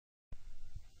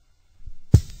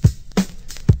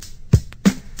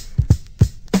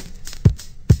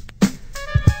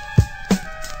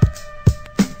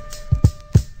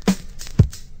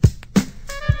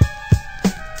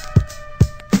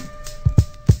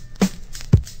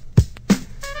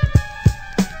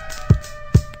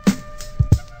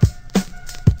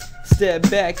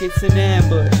step back, it's an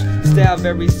ambush. Style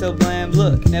very so bland,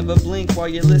 look, never blink while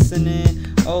you're listening.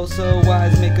 Oh so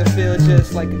wise, make her feel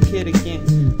just like a kid again.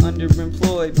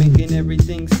 Underemployed, making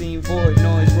everything seem void.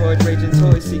 Noise, roid, raging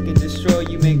toys, seek and destroy.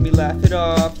 You make me laugh it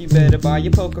off. You better buy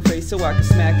your poker face so I can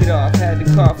smack it off. Had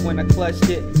to cough when I clutched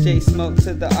it. J-smoke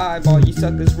to the eyeball. You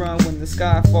suckers run when the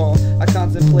sky fall. I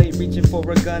contemplate reaching for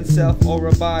a gun, self or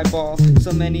a ball.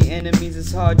 So many enemies,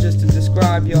 it's hard just to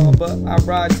describe y'all. But I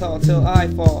ride tall till I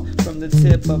fall. From the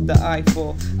tip of the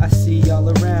Eiffel, I see y'all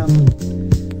around me.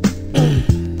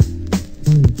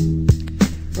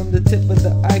 From the tip of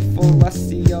the Eiffel, I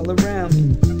see y'all around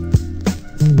me.